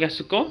വാങ്ക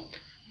സുക്കോ,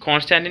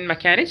 കോൺസ്റ്റാൻറ്റിൻ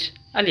മക്കാരിച്ച്,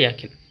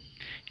 അലിയാക്കിൻ.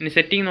 ഇനി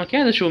സെറ്റിംഗ്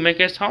നോക്കിയാൽ the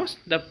ഷൂമേക്കേഴ്സ് house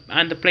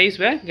and the place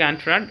where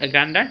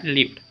ഗ്രാൻഡാഡ്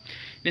lived.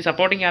 ഇനി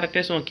സപ്പോർട്ടിങ്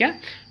ക്യാരക്ടേഴ്സ് നോക്കിയാൽ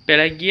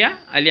പെലഗിയ,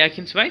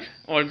 അലിയാക്കിൻസ് വൈഫ്,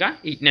 ഓൾഗ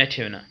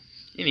ഇഗ്നാറ്റിവ്ന.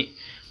 ഇനി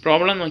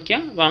പ്രോബ്ലം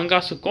നോക്കിയാൽ Vanga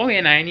സുക്കോ, A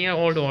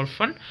 9-year-old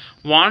orphan,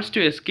 wants to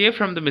escape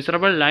from the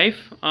miserable life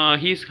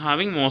he is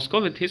having Moscow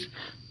with his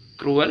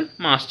cruel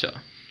master.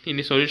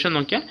 ഇനി solution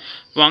നോക്കിയാൽ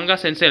Vanga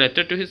sense A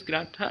letter to his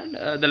grand.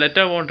 The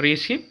letter won't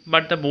reach him,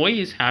 but the boy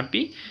is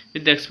happy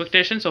with the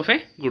expectations of A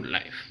good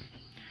life.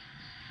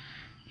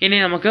 ഇനി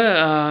നമുക്ക്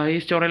ഈ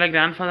സ്റ്റോറിയിലെ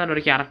grand ഫാദറിൻ്റെ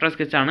ഒരു character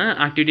സ്കെച്ചാണ്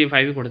activity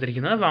 5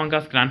 കൊടുത്തിരിക്കുന്നത്.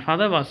 വാങ്കാസ് grand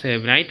father was A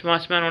night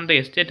watchman on the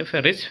estate of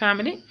A rich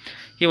family.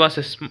 He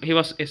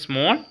was a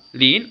small,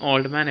 lean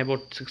old man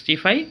about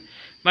 65,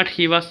 but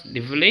he was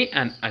lively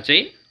and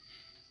agile.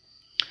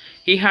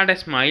 He had a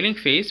smiling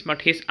face, but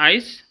his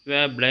eyes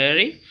were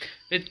blurry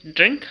with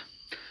drink.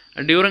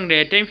 During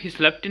daytime, he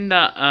slept in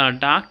the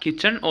dark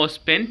kitchen or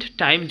spent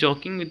time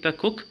joking with the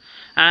cook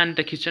and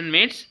the kitchen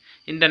maids.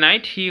 In the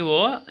night, he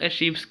wore a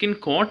sheepskin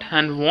coat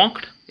and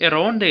walked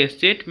around the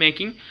estate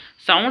making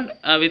sound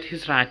with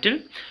his rattle.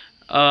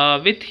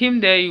 With him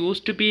there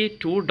used to be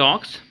 2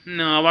 dogs.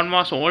 One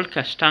was old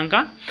Kashtanka,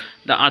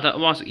 the other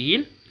was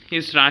Eel.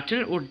 His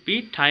rattle would be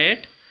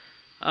tied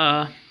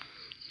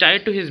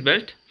to his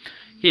belt.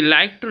 He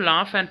liked to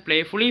laugh and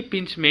playfully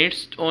pinch maids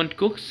on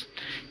cooks.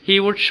 He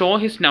would show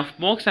his snuff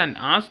box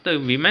and ask the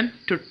women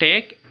to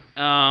take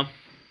a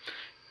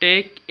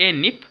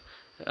nip.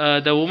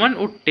 The woman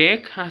would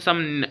take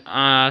some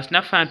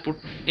snuff and put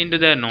into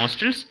their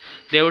nostrils.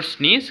 They would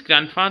sneeze.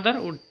 Grandfather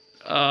would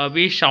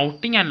be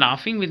shouting and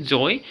laughing with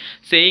joy,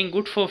 saying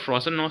good for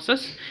frozen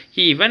noses.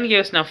 He even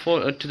gave snuff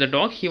to the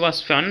dog. He was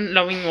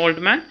fun-loving old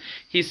man.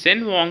 He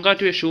sent Vanka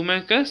to a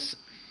shoemaker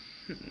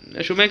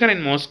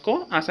in Moscow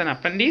as an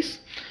apprentice.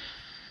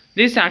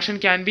 This action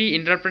can be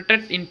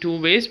interpreted in 2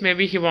 ways.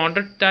 Maybe he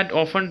wanted that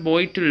orphan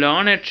boy to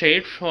learn a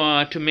trade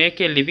to make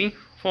a living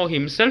for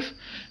himself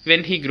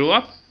when he grew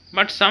up.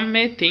 But some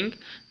may think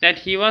that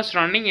he was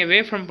running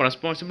away from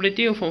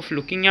responsibility of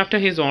looking after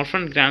his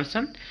orphan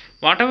grandson.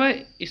 Whatever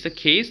is the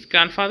case,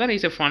 grandfather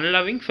is a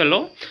fun-loving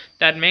fellow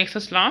that makes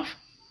us laugh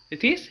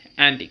with his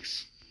antics.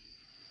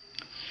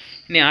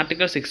 In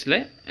Article 6,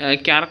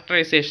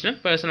 characterization,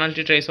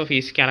 personality traits of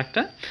each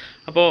character.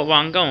 അപ്പോൾ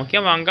Vanga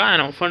നോക്കിയാൽ Vanga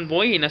an orphan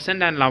boy,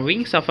 innocent and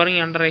loving, suffering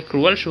under a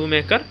cruel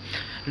shoemaker,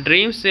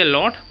 dreams a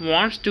lot,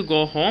 wants to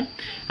go home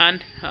and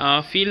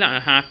feel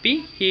happy.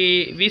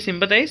 We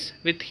sympathize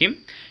with him.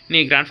 In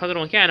grandfather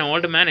നോക്കിയാൽ an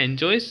old man,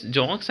 enjoys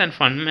jokes and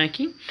fun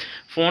making,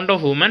 fond of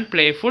women,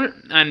 playful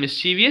and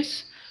mischievous,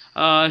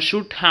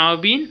 should have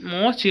been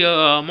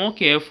more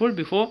careful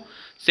before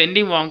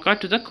sending Vanka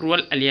to the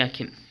cruel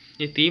Aliakin.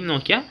 The theme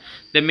നോക്കിയാൽ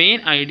the main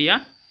idea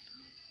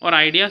or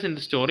ideas in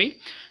the story: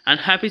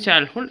 unhappy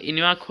childhood,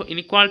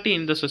 inequality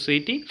in the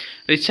society,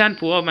 rich and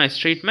poor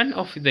mistreatment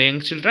of the young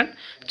children,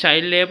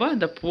 child labor,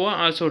 the poor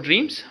also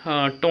dreams.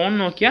 Tone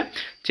നോക്കിയാൽ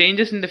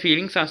changes in the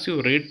feelings as you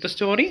read the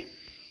story.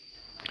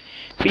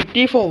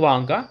 Pity for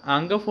Vanka,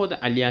 anger for the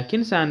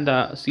Alyakins and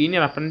the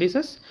senior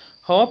apprentices,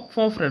 hope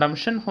for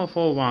redemption for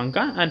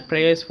Vanka, and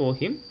prayers for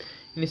him.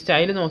 In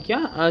style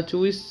നോക്കിയാൽ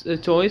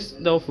choice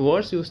of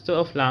words, use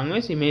of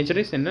language,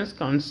 imagery, sentence,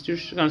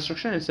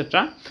 construction,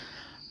 etc.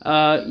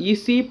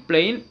 Easy,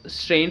 plain,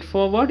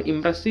 straightforward,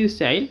 impressive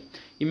style.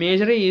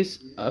 Imagery is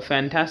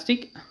fantastic.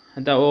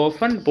 The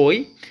orphan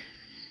boy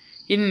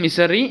in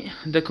misery,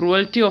 the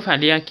cruelty of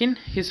Alyakin,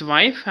 his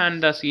wife,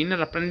 and the senior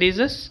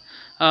apprentices,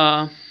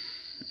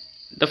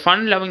 the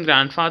fun-loving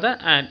grandfather,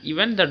 and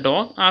even the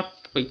dog are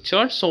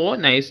pictured so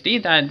nicely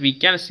that we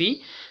can see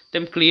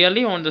them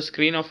clearly on the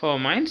screen of our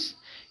minds.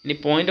 In the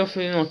point of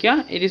view,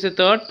 it is a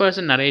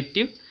third-person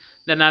narrative.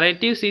 The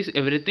narrative sees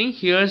everything,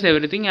 hears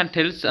everything, and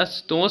tells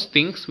us those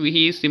things.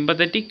 He is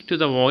sympathetic to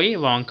the boy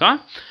Vanka,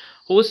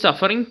 whose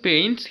suffering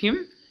pains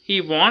him. He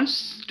wants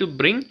to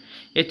bring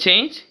a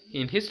change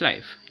in his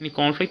life. In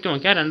conflict,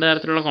 രണ്ട്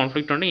തരത്തിലുള്ള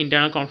conflict ഉണ്ട്.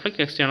 Internal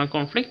conflict, external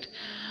conflict.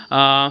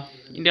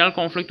 Internal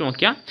conflict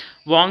നോക്കിയാൽ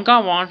Vanka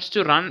wants to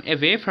run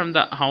away from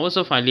the house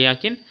of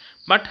Alyakin,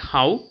 but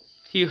how?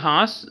 He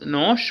has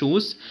no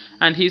shoes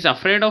and he is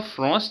afraid of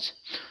frost,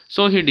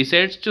 so he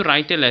decides to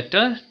write a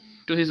letter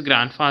to his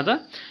grandfather.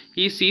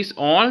 He sees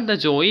all the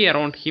joy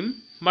around him,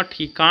 but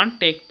he can't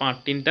take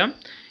part in them.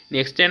 The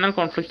external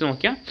conflict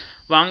നോക്കിയാൽ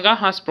Vanka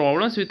has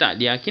problems with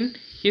Alyakin,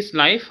 his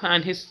life,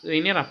 and his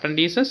senior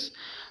apprentices.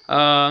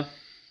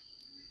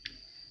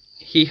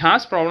 He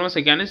has problems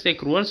against a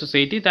cruel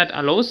society that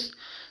allows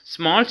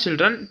small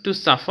children to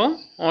suffer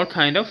all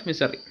kind of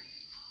misery.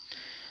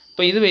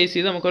 അപ്പോൾ ഇത് base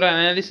ചെയ്ത് നമുക്കൊരു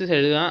analysis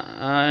എഴുതുക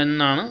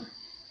എന്നാണ്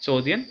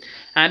ചോദ്യം.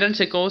 Anton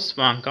Chekhov's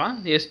Vanka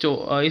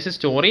is a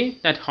story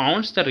that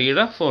haunts the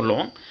reader for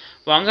long.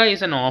 Vanka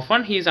is an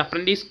orphan. He is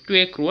apprenticed to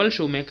a cruel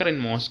shoemaker in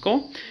Moscow.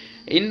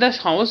 In the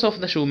house of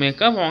the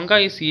shoemaker, Vanka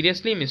is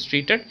seriously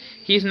mistreated.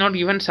 He is not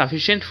given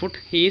sufficient food.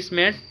 He is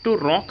made to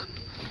rock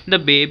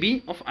the baby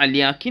of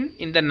Alyakin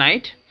in the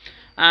night,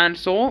 and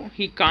so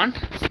he can't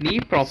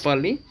sleep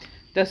properly.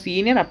 The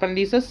senior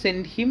apprentices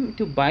send him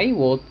to buy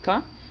vodka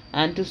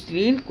and to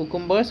steal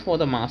cucumbers for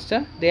the master.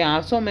 They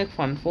also make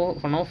fun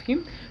of him.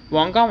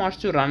 Vanka wants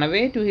to run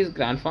away to his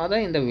grandfather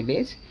in the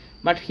village,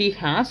 but he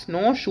has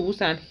no shoes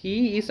and he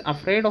is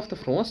afraid of the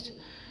frost.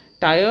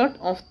 Tired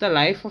of the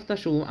life at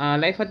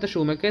the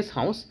shoemaker's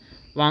house,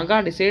 Vanka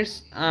decides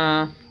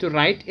to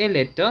write a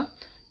letter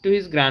to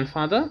his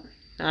grandfather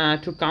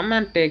to come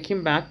and take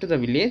him back to the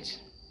village.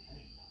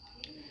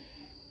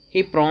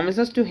 He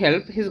promises to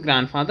help his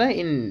grandfather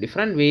in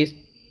different ways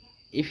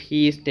if he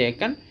is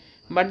taken,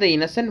 but the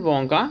innocent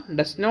Vanka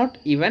does not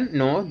even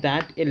know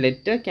that a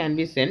letter can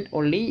be sent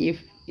only if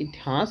it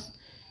has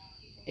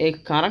a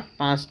correct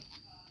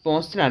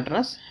postal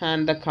address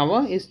and the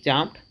cover is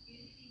stamped.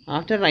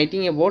 After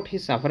writing about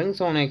his sufferings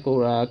on a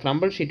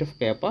crumpled sheet of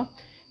paper,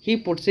 he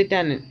puts it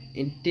in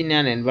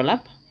an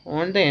envelope.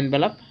 On the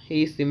envelope, he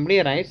simply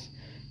writes,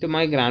 "To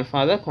my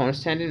grandfather,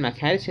 Konstantin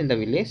Makharich in the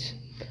village."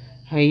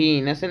 He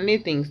innocently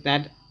thinks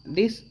that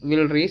this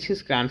will reach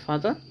his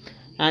grandfather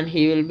and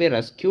he will be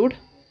rescued.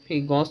 He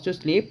goes to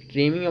sleep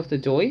dreaming of the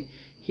joy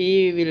he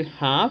will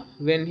have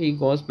when he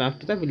goes back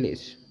to the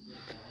village.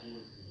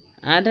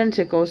 Anton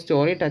Chekhov's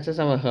story touches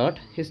our heart.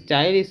 His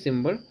style is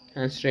simple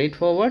and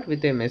straightforward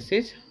with a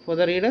message for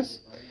the readers.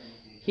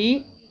 He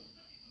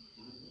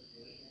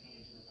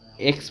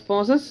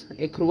exposes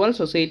a cruel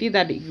society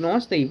that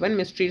ignores the even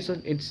mysteries of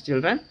its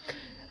children.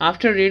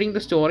 After reading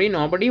the story,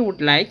 nobody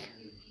would like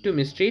to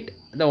mistreat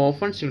the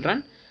orphan children.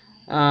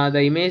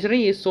 The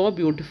imagery is so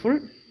beautiful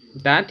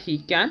that we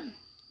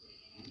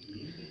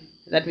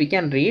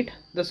can read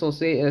the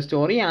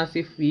story as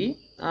if we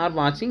are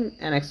watching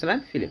an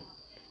excellent film.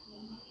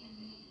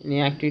 ഇനി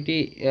activity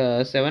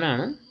 7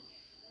 ആണ്.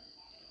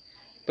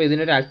 അപ്പോൾ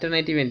ഇതിനൊരു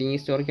alternative ending, ഈ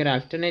സ്റ്റോറിക്ക് ഒരു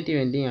alternative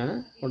ending ആണ്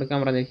കൊടുക്കാൻ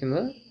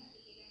പറഞ്ഞിരിക്കുന്നത്.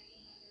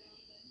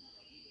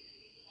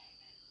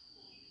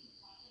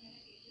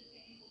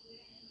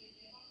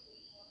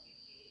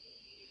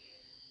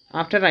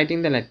 After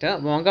writing the letter,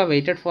 Vanka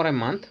waited for a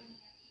month.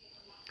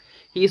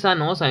 He saw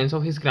no signs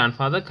of his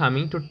grandfather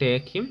coming to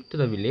take him to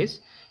the village.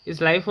 His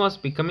life was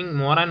becoming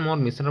more and more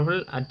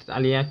miserable at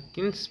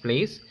Alyakin's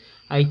place.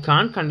 "I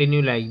can't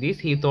continue like this,"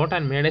 he thought,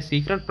 and made a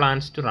secret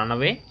plans to run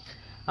away.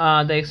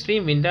 The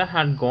extreme winter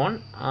had gone,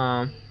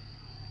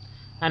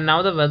 and now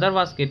the weather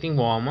was getting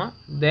warmer.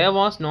 There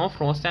was no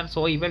frost, and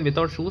so even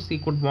without shoes he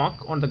could walk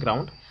on the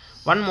ground.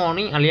 One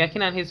morning,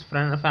 Alyakin and his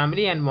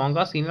family and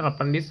Vanka's senior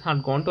apprentice had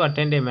gone to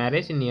attend a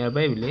marriage in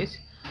nearby village.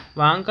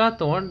 Vanka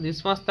thought this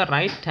was the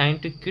right time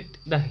to quit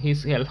his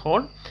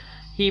hellhole.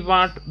 He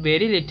brought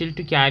very little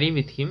to carry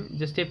with him,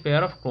 just a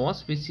pair of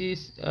clothes which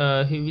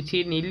he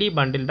neatly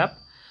bundled up.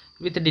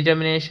 With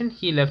determination,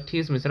 he left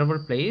his miserable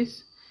place.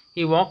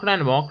 He walked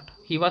and walked.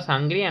 He was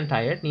hungry and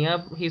tired. Near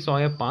he saw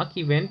a park.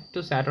 He went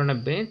to sat on a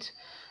bench.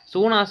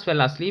 Soon as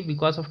fell asleep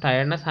because of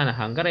tiredness and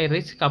hunger. A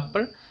rich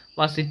couple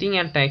was sitting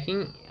and talking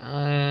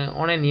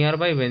on a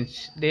nearby bench.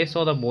 They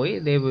saw the boy.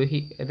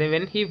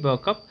 When he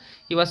woke up,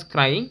 he was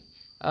crying.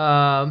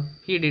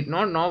 He did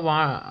not know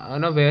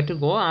where to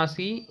go. As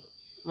he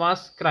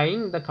was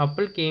crying, the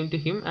couple came to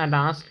him and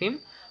asked him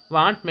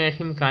what made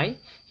him cry.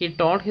 He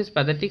told his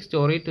pathetic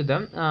story to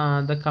them.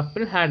 The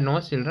couple had no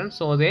children,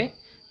 so they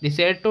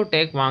decided to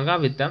take Vanka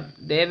with them.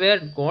 They were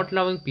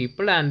God-loving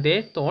people and they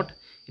thought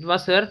it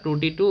was their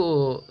duty to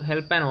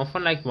help an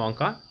orphan like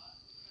Vanka.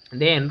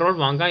 They enrolled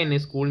Vanka in a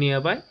school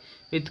nearby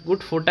with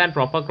good food and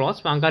proper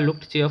clothes. Vanka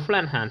looked cheerful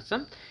and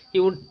handsome. He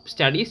would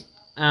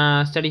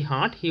study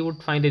hard. He would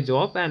find a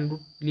job and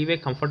would live a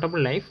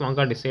comfortable life.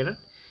 Vanka decided.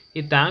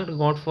 He thanked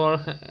God for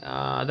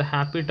the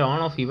happy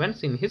turn of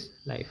events in his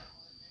life.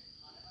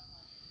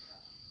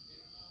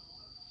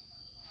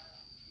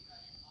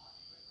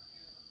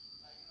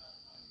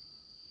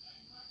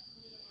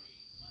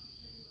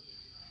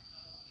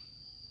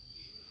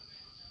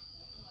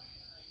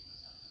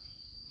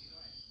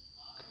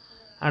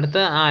 അടുത്ത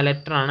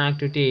letter ആണ്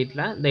activity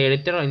 8. The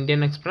editor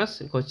Indian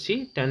express Kochi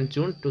 10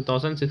 June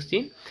 2016.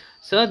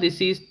 Sir, this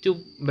is to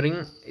bring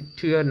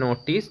to your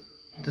notice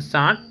the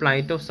sad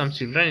plight of some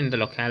children in the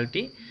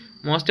locality.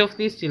 Most of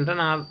these children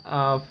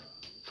are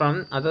from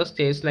other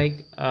states like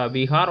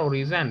Bihar,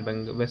 Orissa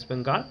and West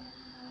Bengal.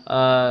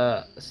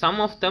 Some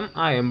of them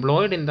are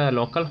employed in the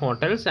local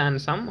hotels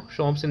and some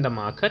shops in the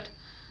market.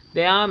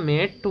 They are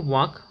made to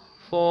work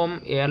from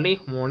early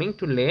morning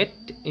to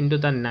late into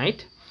the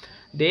night.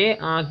 They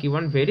are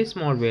given very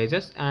small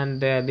wages and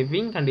their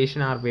living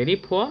conditions are very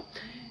poor.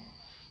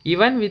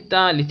 Even with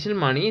the little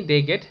money they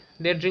get,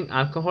 they drink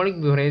alcoholic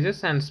beverages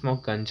and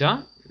smoke ganja.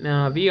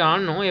 We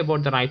all know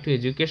about the right to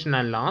education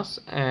and laws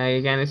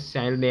against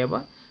child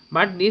labor,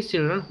 but these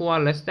children who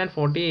are less than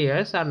 40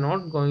 years are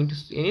not going to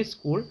any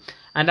school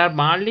and are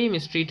badly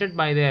mistreated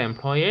by their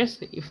employers.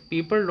 If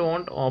people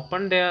don't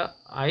open their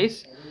eyes,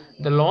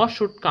 the law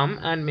should come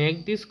and make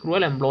these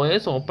cruel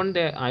employers open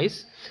their eyes.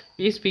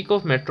 We speak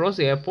of metros,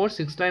 airports,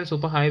 6-line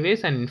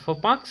superhighways and info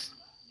parks.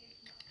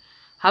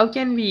 How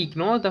can we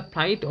ignore the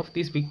plight of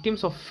these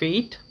victims of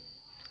fate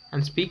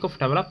and speak of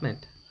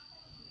development?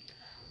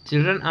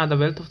 Children are the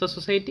wealth of the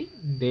society.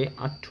 They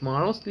are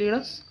tomorrow's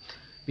leaders.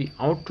 We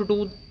ought to do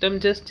them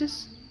justice,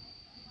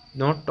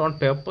 not on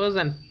papers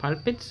and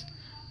pulpits,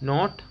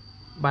 not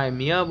by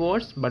mere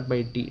words but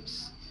by deeds.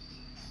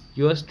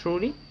 Yours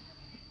truly.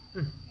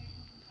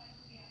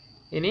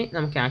 ഇനി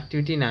നമുക്ക്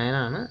activity 9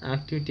 ആണ്.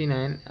 Activity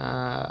 9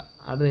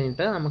 അത്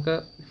കഴിഞ്ഞിട്ട് നമുക്ക്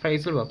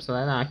phrasal verbs,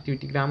 അതായത്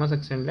activity grammar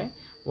സെക്ഷനിലെ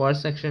word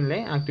സെക്ഷനിലെ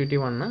activity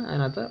 1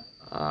 അതിനകത്ത്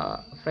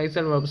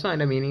phrasal വെർബ്സും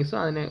അതിൻ്റെ മീനിങ്സും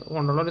അതിന്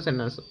കൊണ്ടുള്ള ഒരു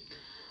സെൻറ്റൻസും.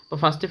 അപ്പോൾ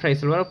first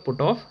phrasal verb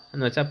put off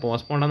എന്ന് വെച്ചാൽ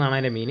പോസ്റ്റ്പോണ്ട് എന്നാണ്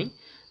അതിൻ്റെ meaning.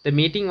 The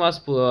meeting was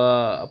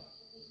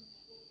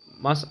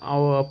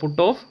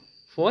put off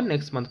for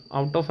next month.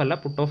 Out of അല്ല,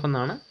 പുട്ട് ഓഫ്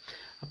എന്നാണ്.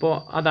 അപ്പോൾ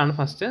അതാണ്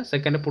first.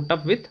 Second put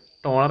up with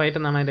tolerate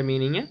എന്നാണ് അതിൻ്റെ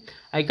meaning.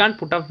 I can't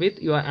put up with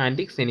your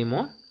ആൻറ്റിക്സ്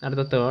anymore.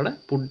 അടുത്ത തേർഡ്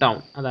പുട്ട് ഡൗൺ,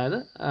 അതായത്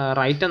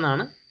റൈറ്റ്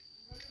എന്നാണ്.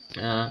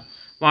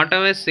 What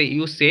ever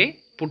you say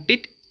put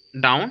it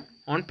down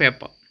on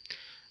paper.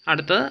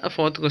 അടുത്തത്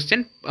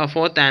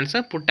ഫോർത്ത്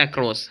ആൻസർ പുട്ട്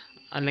അക്രോസ്,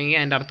 അല്ലെങ്കിൽ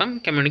അതിൻ്റെ അർത്ഥം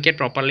കമ്മ്യൂണിക്കേറ്റ്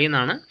പ്രോപ്പർലി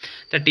എന്നാണ്.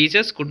 The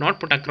teachers could not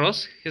put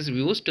across his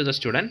views to the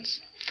students.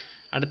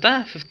 അടുത്ത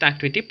fifth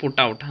activity put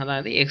out,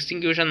 അതായത്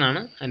എക്സ്റ്റിങ്ക്യൂഷൻ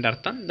എന്നാണ് അതിൻ്റെ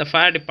അർത്ഥം. The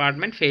fire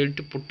department fail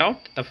to put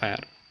out the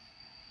fire.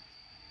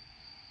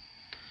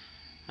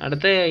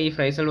 അടുത്ത ഈ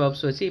ഫ്രൈസൽ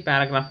വെർബ്സ് വെച്ച് ഈ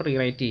പാരഗ്രാഫ്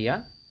റീറൈറ്റ്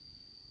ചെയ്യുക.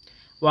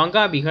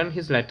 Vanka began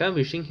his letter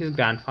wishing his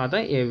grandfather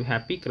a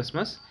happy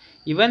Christmas.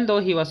 Even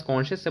though he was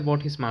conscious about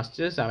his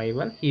master's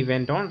arrival, he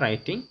went on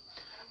writing.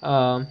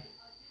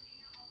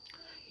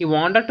 He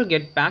wanted to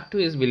get back to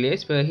his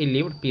village where he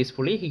lived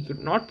peacefully. He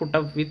could not put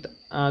up with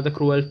the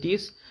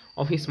cruelties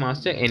of his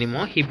master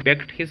anymore. He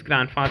begged his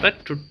grandfather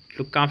to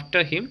look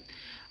after him.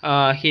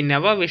 He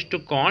never wished to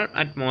call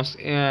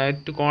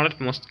at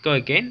Moscow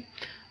again.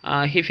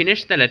 He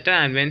finished the letter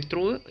and went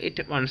through it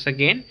once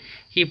again.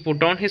 He put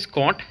on his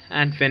coat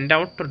and went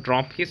out to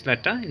drop his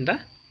letter in the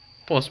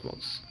post box.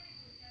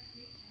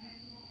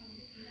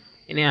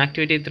 ഇനി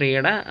activity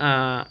 3യുടെ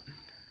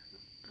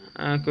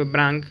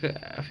blank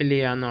fill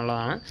ചെയ്യുക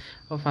എന്നുള്ളതാണ്.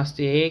 അപ്പോൾ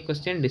first A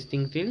question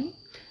distinctly,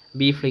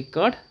 B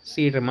ഫ്ലിക്കേർഡ്,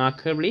 C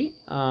റിമാർക്കബിളി,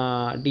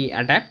 D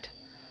adapt,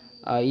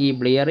 E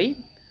ബ്ലിയറി,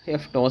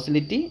 F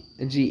ഡോസിലിറ്റി,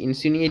 G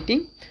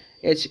ഇൻസിനുവേറ്റിംഗ്,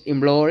 H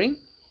ഇംപ്ലോറിംഗ്,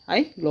 I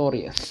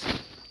glorious.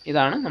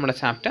 ഇതാണ് നമ്മുടെ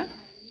chapter.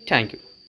 Thank you.